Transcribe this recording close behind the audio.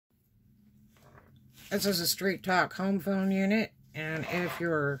This is a Straight Talk home phone unit, and if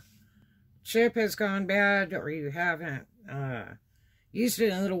your chip has gone bad or you haven't used it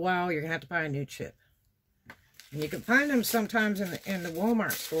in a little while, you're going to have to buy a new chip. And you can find them sometimes in the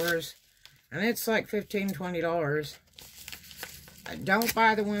Walmart stores, and it's like $15, $20. Don't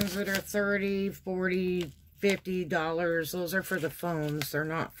buy the ones that are $30, $40, $50. Those are for the phones. They're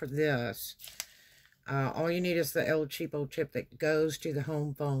not for this. All you need is the El Cheapo chip that goes to the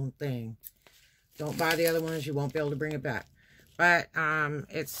home phone thing. Don't buy the other ones. You won't be able to bring it back. But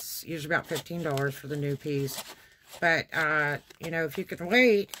it's usually about $15 for the new piece. But, you know, if you can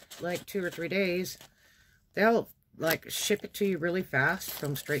wait like 2 or 3 days, they'll like ship it to you really fast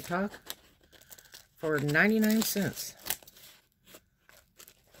from Straight Talk for 99 cents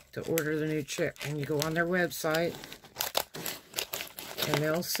to order the new chip. And you go on their website and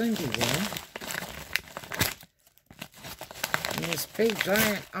they'll send you one in this big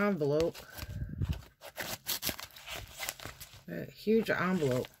giant envelope. A huge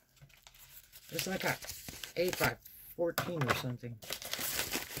envelope. It's like a 8 by 14 or something.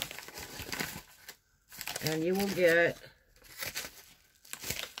 And you will get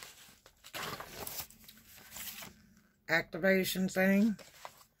activation thing.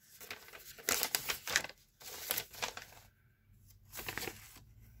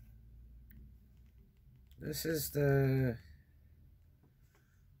 This is the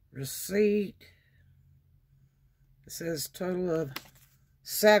receipt. It says total of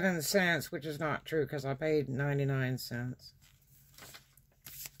 7 cents, which is not true because I paid 99 cents.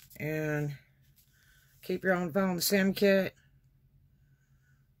 And keep your own phone SIM kit.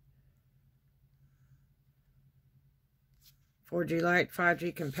 .4G Lite,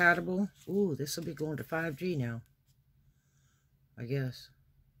 5G compatible. Ooh, this will be going to 5G now, I guess.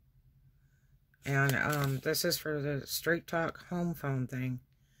 And this is for the Straight Talk home phone thing.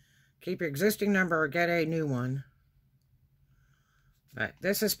 Keep your existing number or get a new one. But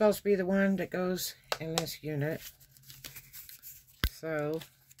this is supposed to be the one that goes in this unit. So,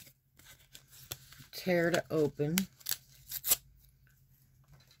 tear to open.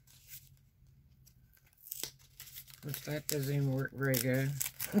 Which that doesn't even work very good.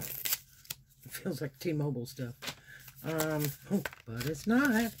 It feels like T-Mobile stuff. But it's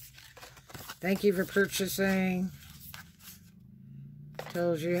not. Thank you for purchasing.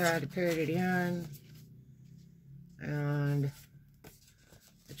 Tells you how to put it in. And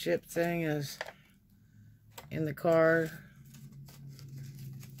the chip thing is in the card.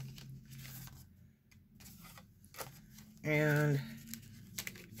 And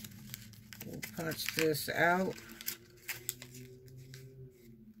we'll punch this out.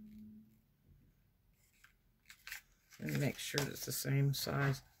 And make sure it's the same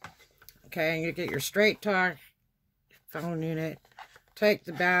size. Okay, and you get your Straight Talk phone unit. Take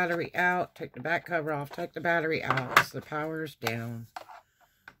the battery out. Take the back cover off. Take the battery out so the power's down.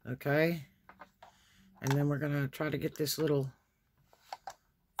 Okay? And then we're going to try to get this little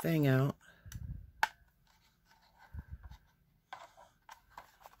thing out.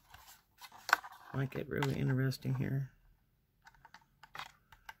 Might get really interesting here.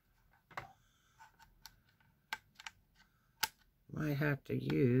 Might have to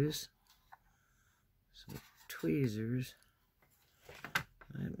use some tweezers.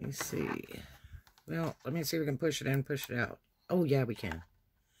 Let me see. Well, let me see if we can push it in, push it out. Oh, yeah, we can.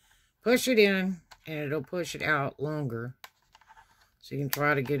 Push it in, and it'll push it out longer. So you can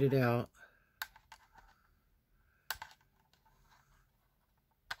try to get it out.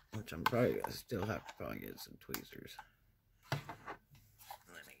 Which I'm probably going to still have to probably get some tweezers. Let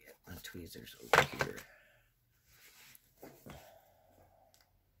me get my tweezers over here.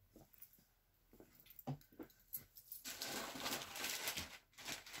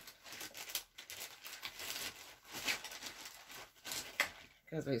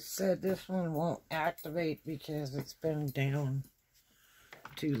 As I said, this one won't activate because it's been down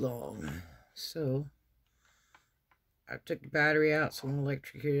too long. So, I took the battery out, so I'm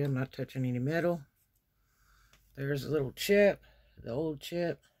electrocuted. I'm not touching any metal. There's a little chip, the old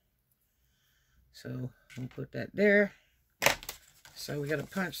chip. So, I'll put that there. So, we got to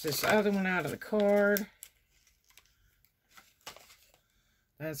punch this other one out of the card.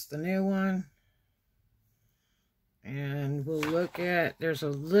 That's the new one. And we'll look at, there's a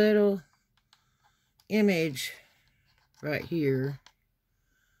little image right here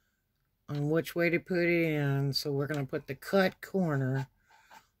on which way to put it in. So we're going to put the cut corner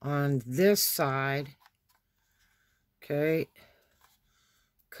on this side. Okay.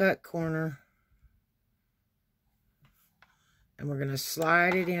 Cut corner. And we're going to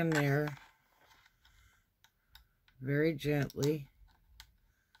slide it in there very gently.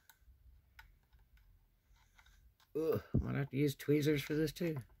 Ugh, might have to use tweezers for this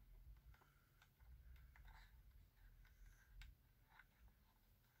too.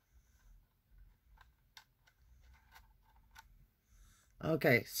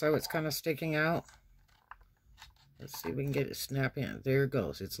 Okay, so it's kind of sticking out. Let's see if we can get it snap in. There it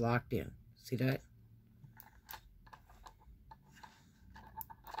goes. It's locked in. See that?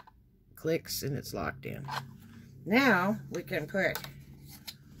 Clicks and it's locked in. Now we can put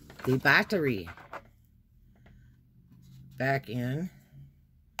the battery back in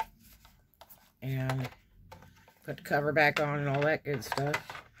and put the cover back on and all that good stuff.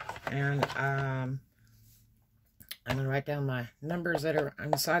 And I'm going to write down my numbers that are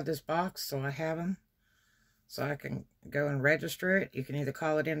inside this box so I have them, so I can go and register it. You can either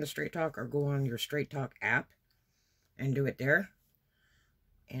call it in the Straight Talk or go on your Straight Talk app and do it there.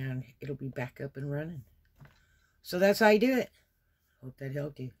 And it'll be back up and running. So that's how you do it. Hope that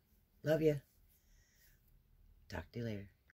helped you. Love you. Talk to you later.